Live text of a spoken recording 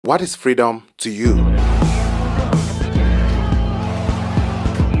What is freedom to you?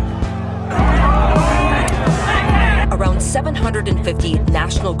 Around 750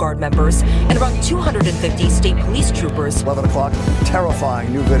 National Guard members and around 250 state police troopers. 11 o'clock,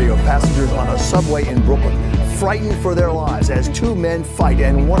 terrifying new video. Passengers on a subway in Brooklyn frightened for their lives as two men fight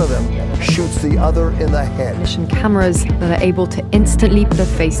and one of them shoots the other in the head. Mission cameras that are able to instantly put a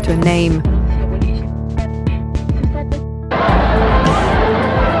face to a name.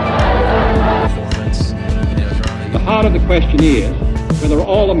 The heart of the question is whether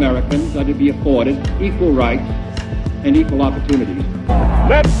all Americans are to be afforded equal rights and equal opportunities.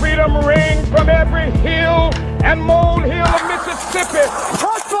 Let freedom ring from every hill and molehill of Mississippi.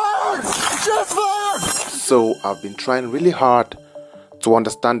 Hot fire! Shot fire! So I've been trying really hard to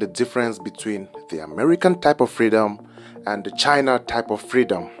understand the difference between the American type of freedom and the China type of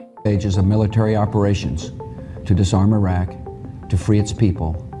freedom. Stages of military operations to disarm Iraq, to free its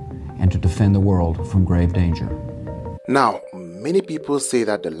people, and to defend the world from grave danger. Now, many people say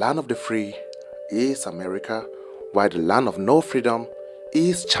that the land of the free is America, while the land of no freedom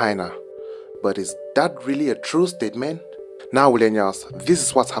is China. But is that really a true statement? Now, millennials, this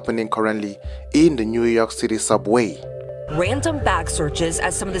is what's happening currently in the New York City subway. Random bag searches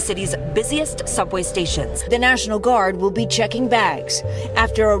at some of the city's busiest subway stations. The National Guard will be checking bags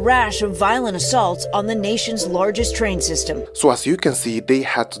after a rash of violent assaults on the nation's largest train system. So as you can see, they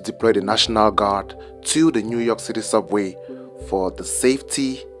had to deploy the National Guard to the New York City subway for the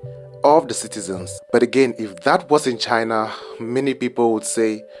safety of the citizens. But again, if that was in China, many people would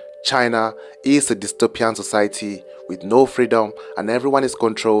say China is a dystopian society with no freedom and everyone is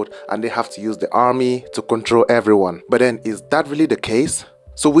controlled and they have to use the army to control everyone. But then, is that really the case?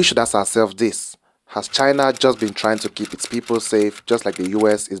 So we should ask ourselves this: has China just been trying to keep its people safe just like the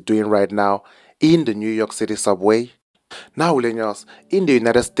US is doing right now in the New York City subway? Now, millennials, in the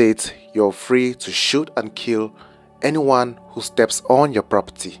United States, you're free to shoot and kill anyone who steps on your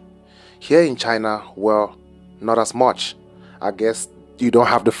property. Here in China, well, not as much. I guess you don't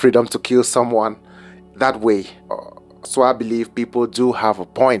have the freedom to kill someone that way. So I believe people do have a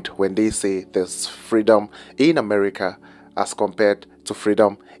point when they say there's freedom in America as compared to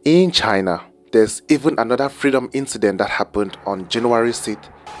freedom in China. There's even another freedom incident that happened on January 6,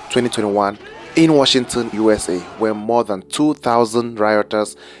 2021 in Washington, USA, where more than 2,000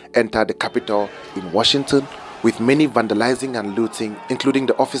 rioters entered the Capitol in Washington, with many vandalizing and looting, including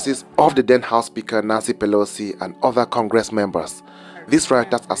the offices of the then House Speaker Nancy Pelosi and other Congress members. These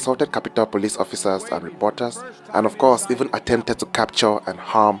rioters assaulted Capitol police officers and reporters, and of course even attempted to capture and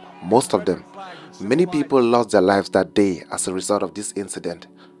harm most of them. Many people lost their lives that day as a result of this incident,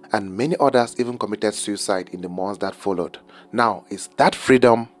 and many others even committed suicide in the months that followed. Now, is that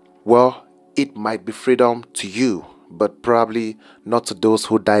freedom? Well, it might be freedom to you, but probably not to those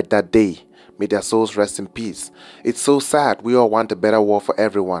who died that day. May their souls rest in peace. It's so sad. We all want a better world for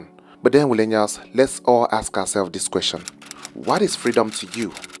everyone. But then, millennials, let's all ask ourselves this question: what is freedom to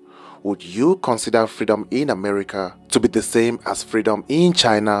you? Would you consider freedom in America to be the same as freedom in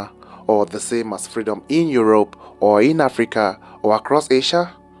China, or the same as freedom in Europe, or in Africa, or across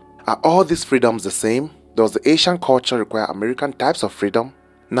Asia? Are all these freedoms the same? Does the Asian culture require American types of freedom?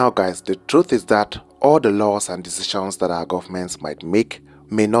 Now guys, the truth is that all the laws and decisions that our governments might make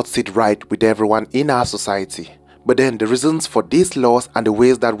may not sit right with everyone in our society. But then the reasons for these laws and the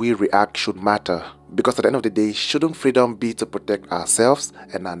ways that we react should matter. Because at the end of the day, shouldn't freedom be to protect ourselves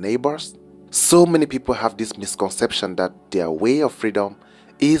and our neighbors? So many people have this misconception that their way of freedom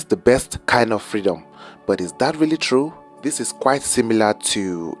is the best kind of freedom. But is that really true? This is quite similar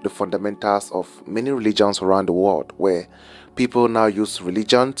to the fundamentals of many religions around the world, where people now use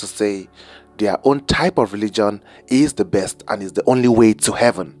religion to say their own type of religion is the best and is the only way to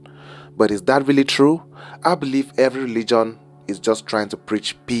heaven. But is that really true? I believe every religion is just trying to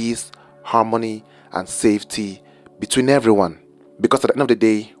preach peace, harmony, and safety between everyone. Because at the end of the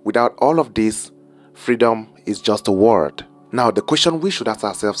day, without all of this, freedom is just a word. Now, the question we should ask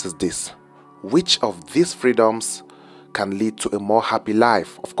ourselves is this: which of these freedoms can lead to a more happy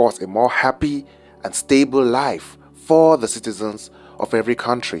life? Of course, a more happy and stable life for the citizens of every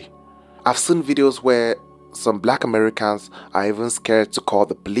country. I've seen videos where some black Americans are even scared to call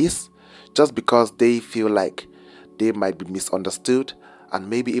the police just because they feel like they might be misunderstood and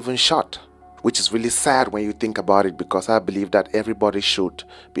maybe even shot. Which is really sad when you think about it, because I believe that everybody should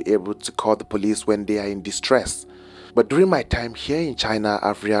be able to call the police when they are in distress. But during my time here in China,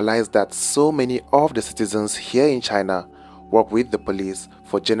 I've realized that so many of the citizens here in China work with the police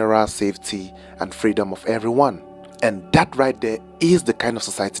for general safety and freedom of everyone. And that right there is the kind of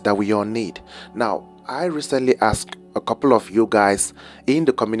society that we all need. Now, I recently asked a couple of you guys in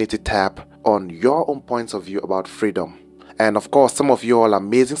the community tab on your own points of view about freedom. And of course, some of you all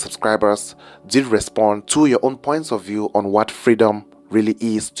amazing subscribers did respond to your own points of view on what freedom really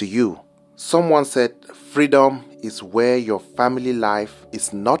is to you. Someone said freedom is where your family life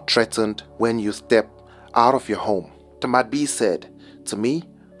is not threatened when you step out of your home. Tamad B said, to me,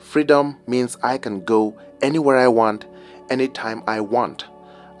 freedom means I can go anywhere I want, anytime I want.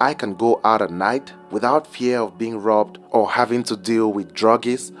 I can go out at night without fear of being robbed or having to deal with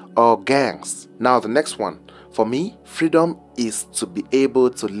druggies or gangs. Now the next one. For me, freedom is to be able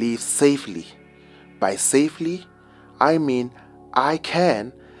to live safely. By safely, I mean I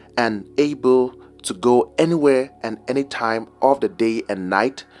can and able to go anywhere and any time of the day and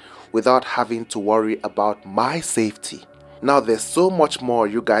night without having to worry about my safety. Now there's so much more.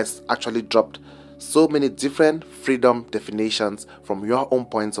 You guys actually dropped so many different freedom definitions from your own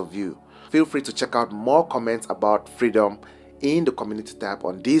points of view. Feel free to check out more comments about freedom in the community tab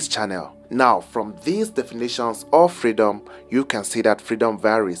on this channel. Now, from these definitions of freedom, you can see that freedom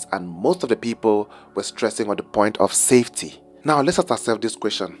varies, and most of the people were stressing on the point of safety. Now, let's ask ourselves this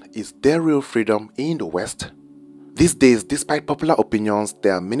question: is there real freedom in the West? These days, despite popular opinions,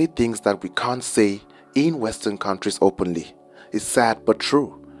 there are many things that we can't say in Western countries openly. It's sad but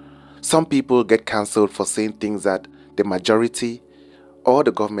true. Some people get cancelled for saying things that the majority or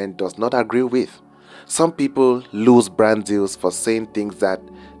the government does not agree with. Some people lose brand deals for saying things that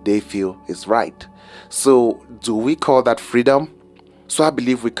they feel is right. So do we call that freedom? So I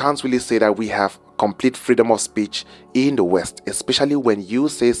believe we can't really say that we have complete freedom of speech in the West, especially when you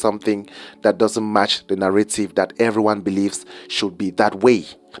say something that doesn't match the narrative that everyone believes should be that way.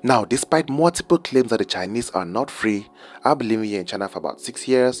 Now, despite multiple claims that the Chinese are not free, I've been living here in China for about 6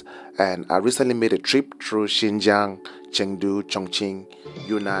 years, and I recently made a trip through Xinjiang, Chengdu, Chongqing,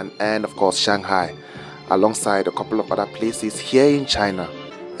 Yunnan, and of course Shanghai, alongside a couple of other places here in China.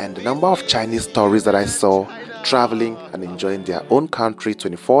 And the number of Chinese tourists that I saw traveling and enjoying their own country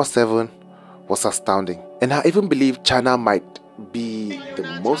 24/7 was astounding. And I even believe China might be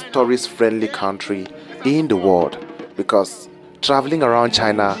the most tourist-friendly country in the world, because traveling around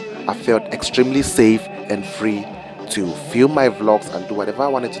China, I felt extremely safe and free to film my vlogs and do whatever I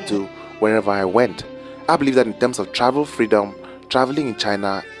wanted to do wherever I went. I believe that in terms of travel freedom, traveling in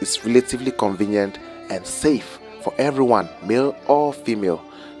China is relatively convenient and safe for everyone, male or female.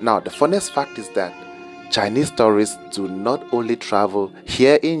 Now, the funniest fact is that Chinese tourists do not only travel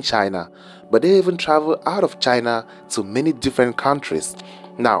here in China, but they even travel out of China to many different countries.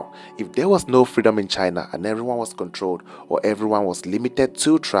 Now, if there was no freedom in China and everyone was controlled or everyone was limited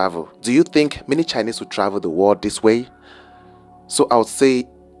to travel, do you think many Chinese would travel the world this way? So I would say,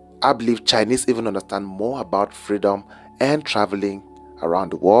 I believe Chinese even understand more about freedom and traveling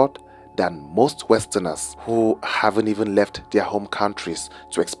around the world than most Westerners who haven't even left their home countries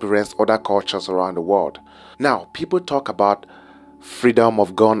to experience other cultures around the world. Now, people talk about freedom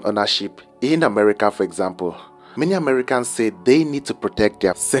of gun ownership in America, for example. Many Americans say they need to protect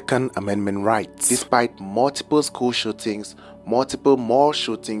their Second Amendment rights. Despite multiple school shootings, multiple mall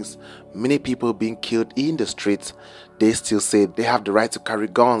shootings, many people being killed in the streets, they still say they have the right to carry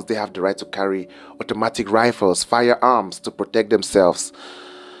guns, they have the right to carry automatic rifles, firearms to protect themselves.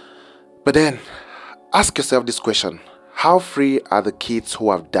 But then, ask yourself this question: how free are the kids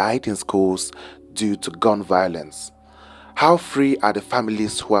who have died in schools due to gun violence? How free are the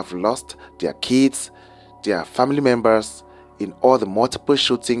families who have lost their kids, their family members in all the multiple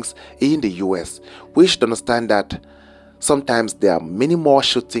shootings in the US? We should understand that sometimes there are many more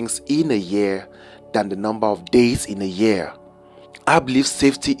shootings in a year than the number of days in a year. I believe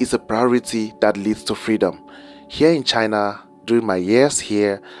safety is a priority that leads to freedom. Here in China, during my years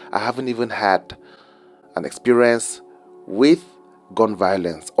here, I haven't even had an experience with gun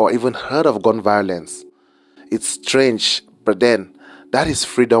violence or even heard of gun violence. It's strange, but then that is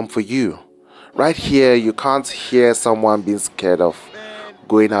freedom for you. Right here, you can't hear someone being scared of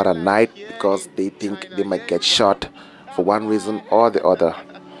going out at night because they think they might get shot for one reason or the other.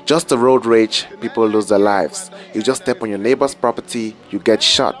 Just a road rage, people lose their lives. You just step on your neighbor's property, you get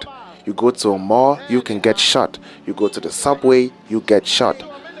shot. You go to a mall, you can get shot. You go to the subway, you get shot.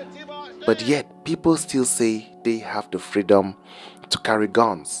 But yet, people still say they have the freedom to carry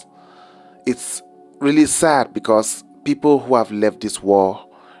guns. It's really sad because people who have left this war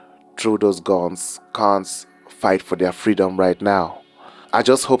through those guns can't fight for their freedom right now. I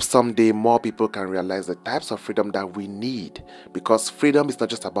just hope someday more people can realize the types of freedom that we need, because freedom is not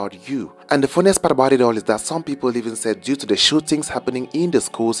just about you. And the funniest part about it all is that some people even said due to the shootings happening in the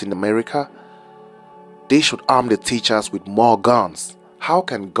schools in America, they should arm the teachers with more guns. How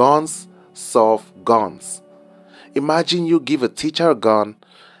can guns solve guns? Imagine you give a teacher a gun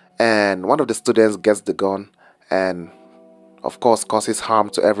and one of the students gets the gun and of course causes harm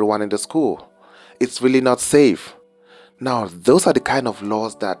to everyone in the school. It's really not safe. Now, those are the kind of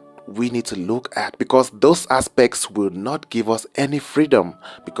laws that we need to look at, because those aspects will not give us any freedom,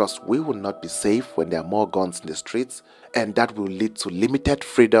 because we will not be safe when there are more guns in the streets, and that will lead to limited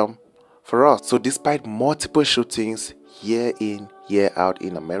freedom for us. So despite multiple shootings year in, year out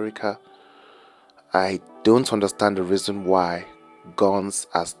in America, I don't understand the reason why guns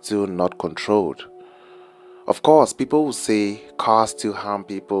are still not controlled. Of course, people will say cars still harm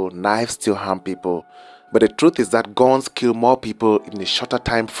people, knives still harm people, but the truth is that guns kill more people in a shorter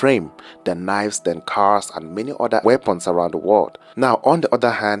time frame than knives, than cars, and many other weapons around the world. Now, on the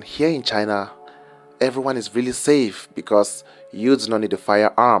other hand, here in China, everyone is really safe because you do not need a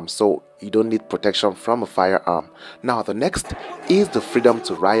firearm, so you don't need protection from a firearm. Now, the next is the freedom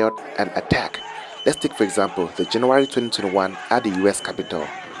to riot and attack. Let's take, for example, the January 2021 at the US Capitol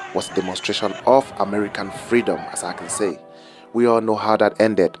was a demonstration of American freedom, as I can say. We all know how that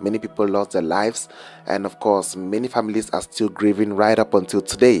ended. Many people lost their lives, and of course, many families are still grieving right up until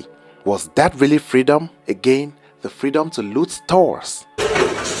today. Was that really freedom? Again, the freedom to loot stores.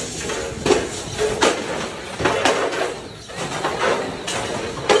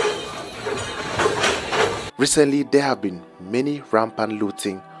 Recently, there have been many rampant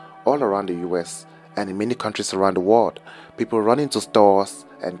looting all around the US and in many countries around the world. People run into stores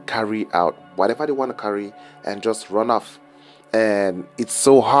and carry out whatever they want to carry and just run off. And it's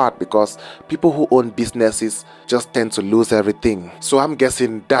so hard because people who own businesses just tend to lose everything. So I'm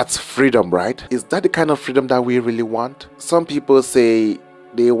guessing that's freedom, right? Is that the kind of freedom that we really want? Some people say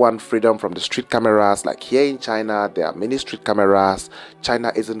they want freedom from the street cameras. Like here in China, there are many street cameras.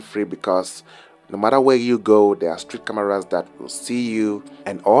 China isn't free because no matter where you go, there are street cameras that will see you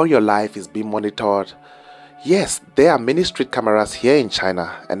and all your life is being monitored. Yes, there are many street cameras here in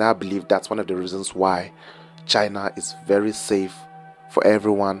China, and I believe that's one of the reasons why China is very safe for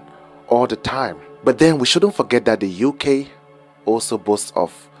everyone all the time. But then we shouldn't forget that the UK also boasts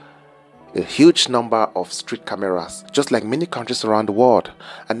of a huge number of street cameras, just like many countries around the world.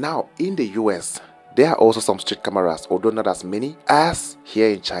 And now in the US, there are also some street cameras, although not as many as here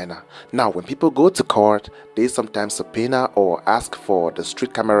in China. Now, when people go to court, they sometimes subpoena or ask for the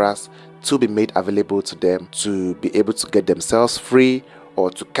street cameras to be made available to them to be able to get themselves free or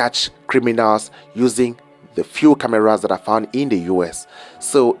to catch criminals using the few cameras that are found in the US.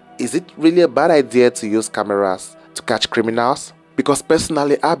 So is it really a bad idea to use cameras to catch criminals? Because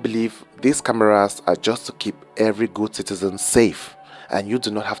personally, I believe these cameras are just to keep every good citizen safe, and you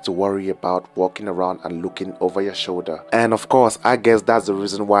do not have to worry about walking around and looking over your shoulder. And of course, I guess that's the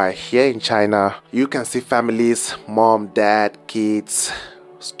reason why here in China, you can see families, mom, dad, kids,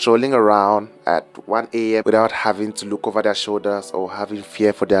 strolling around at 1 a.m. without having to look over their shoulders or having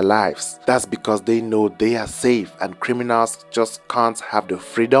fear for their lives. That's because they know they are safe, and criminals just can't have the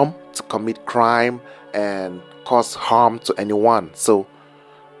freedom to commit crime and cause harm to anyone. So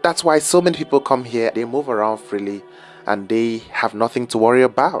that's why so many people come here, they move around freely, and they have nothing to worry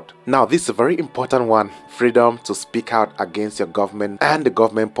about. Now, this is a very important one: freedom to speak out against your government and the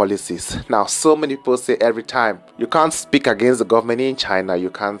government policies. Now, so many people say every time, you can't speak against the government in China, you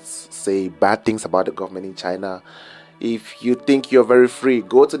can't say bad things about the government in China. If you think you're very free,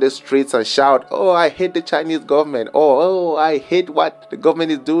 go to the streets and shout, "Oh, I hate the Chinese government," or "Oh, I hate what the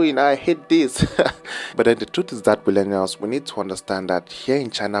government is doing, I hate this." But then the truth is that, millennials, we need to understand that here in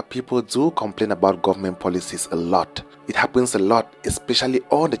China, people do complain about government policies a lot. It happens a lot, especially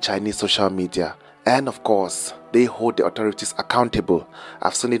on the Chinese social media. And of course, they hold the authorities accountable.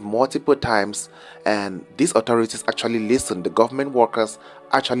 I've seen it multiple times, and these authorities actually listen. The government workers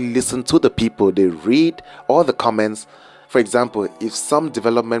actually listen to the people. They read all the comments. For example, if some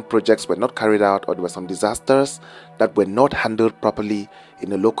development projects were not carried out, or there were some disasters that were not handled properly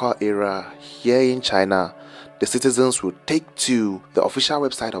in a local area here in China, the citizens will take to the official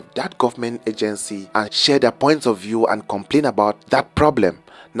website of that government agency and share their points of view and complain about that problem.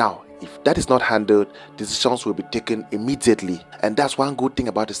 Now, if that is not handled, decisions will be taken immediately. And that's one good thing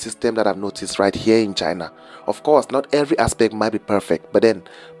about the system that I've noticed right here in China. Of course, not every aspect might be perfect, but then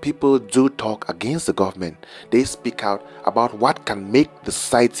people do talk against the government. They speak out about what can make the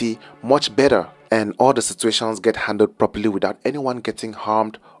society much better, and all the situations get handled properly without anyone getting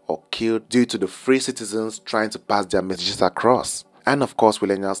harmed or killed due to the free citizens trying to pass their messages across. And of course,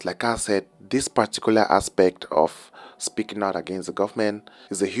 millennials, like I said, this particular aspect of speaking out against the government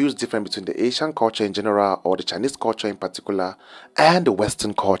is a huge difference between the Asian culture in general, or the Chinese culture in particular, and the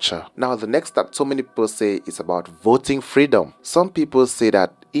Western culture. Now, the next that so many people say is about voting freedom. Some people say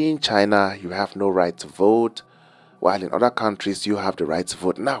that in China, you have no right to vote. while in other countries you have the right to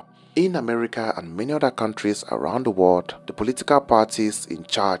vote. Now, in America and many other countries around the world, the political parties in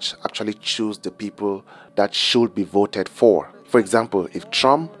charge actually choose the people that should be voted for. For example, if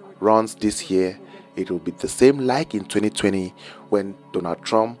Trump runs this year, it will be the same like in 2020 when Donald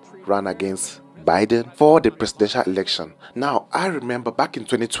Trump ran against Biden for the presidential election. Now, I remember back in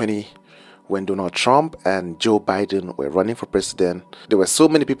 2020 when Donald Trump and Joe Biden were running for president, there were so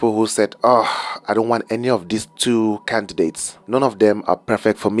many people who said, "Oh, I don't want any of these two candidates. None of them are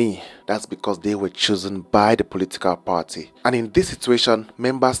perfect for me." That's because they were chosen by the political party. And in this situation,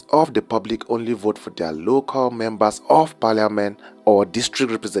 members of the public only vote for their local members of parliament or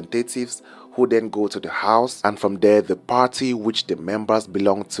district representatives, who then go to the house, and from there the party which the members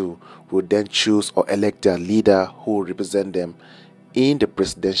belong to will then choose or elect their leader who will represent them in the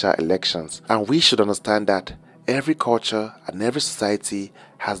presidential elections. And we should understand that every culture and every society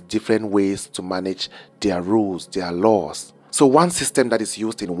has different ways to manage their rules, their laws. So one system that is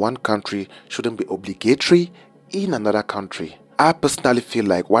used in one country shouldn't be obligatory in another country. I personally feel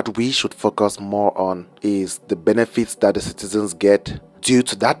like what we should focus more on is the benefits that the citizens get due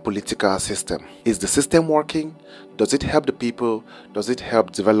to that political system. Is the system working? Does it help the people? Does it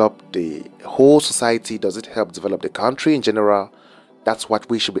help develop the whole society? Does it help develop the country in general? That's what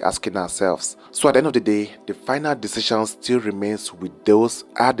we should be asking ourselves. So at the end of the day, the final decision still remains with those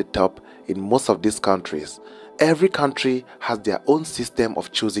at the top in most of these countries. Every country has their own system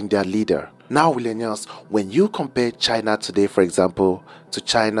of choosing their leader. Now, millennials, when you compare China today, for example, to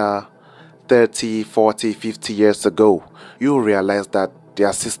China 30, 40, 50 years ago, you will realize that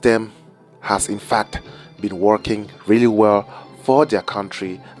their system has in fact been working really well for their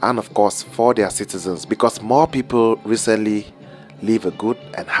country and of course for their citizens, because more people recently live a good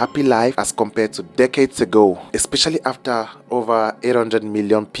and happy life as compared to decades ago, especially after over 800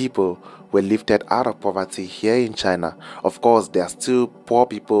 million people were lifted out of poverty here in China. Of course, there are still poor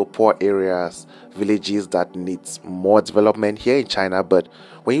people, poor areas, villages that need more development here in China, but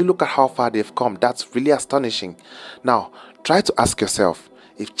when you look at how far they've come, that's really astonishing. Now, try to ask yourself,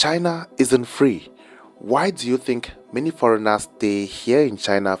 if China isn't free, why do you think many foreigners stay here in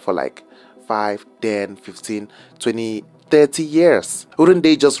China for like 5, 10, 15, 20, 30 years? Wouldn't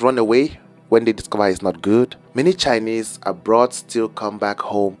they just run away when they discover it's not good? Many Chinese abroad still come back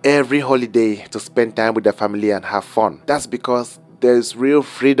home every holiday to spend time with their family and have fun. That's because there's real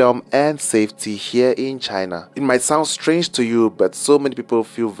freedom and safety here in China. It might sound strange to you, but so many people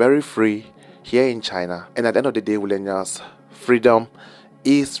feel very free here in China. And at the end of the day, millennials, freedom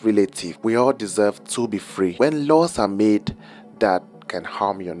is relative. We all deserve to be free. When laws are made that can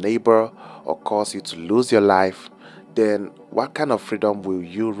harm your neighbor or cause you to lose your life, then what kind of freedom will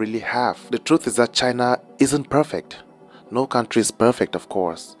you really have? The truth is that China isn't perfect. No country is perfect, of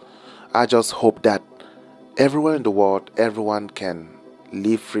course. I just hope that everywhere in the world, everyone can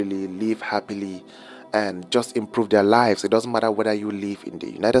live freely, live happily, and just improve their lives. It doesn't matter whether you live in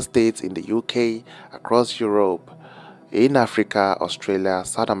the United States, in the UK, across Europe, in Africa, Australia,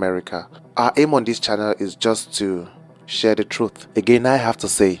 South America. Our aim on this channel is just to share the truth. Again, I have to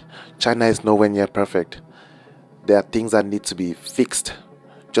say, China is nowhere near perfect. There are things that need to be fixed.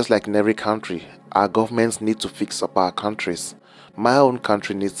 Just like in every country, our governments need to fix up our countries. My own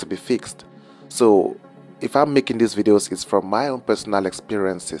country needs to be fixed. So if I'm making these videos, it's from my own personal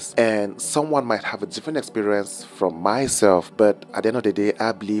experiences, and someone might have a different experience from myself, but at the end of the day,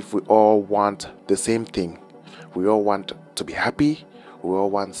 I believe we all want the same thing. We all want to be happy. We all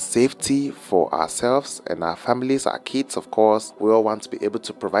want safety for ourselves and our families, our kids, of course. We all want to be able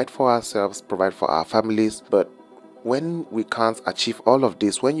to provide for ourselves, provide for our families. But when we can't achieve all of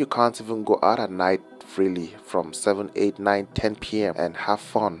this, when you can't even go out at night freely from 7, 8, 9, 10 p.m. and have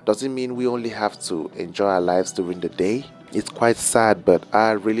fun, doesn't mean we only have to enjoy our lives during the day. It's quite sad, but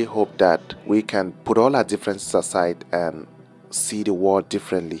I really hope that we can put all our differences aside and see the world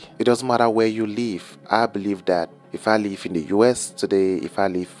differently. It doesn't matter where you live. I believe that if I live in the US today, if I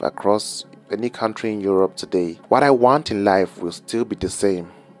live across any country in Europe today, what I want in life will still be the same.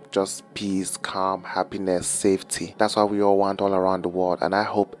 Just peace, calm, happiness, safety. That's what we all want all around the world, and I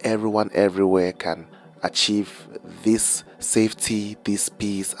hope everyone everywhere can achieve this safety, this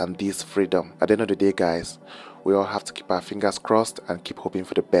peace, and this freedom. At the end of the day, guys, we all have to keep our fingers crossed and keep hoping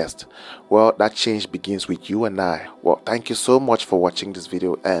for the best. Well, that change begins with you and I. Well, thank you so much for watching this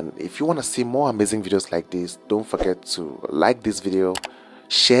video, and if you want to see more amazing videos like this, don't forget to like this video,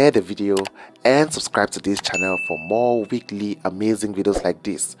 share the video, and subscribe to this channel for more weekly amazing videos like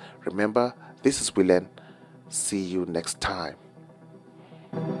this. Remember, this is Willene. See you next time.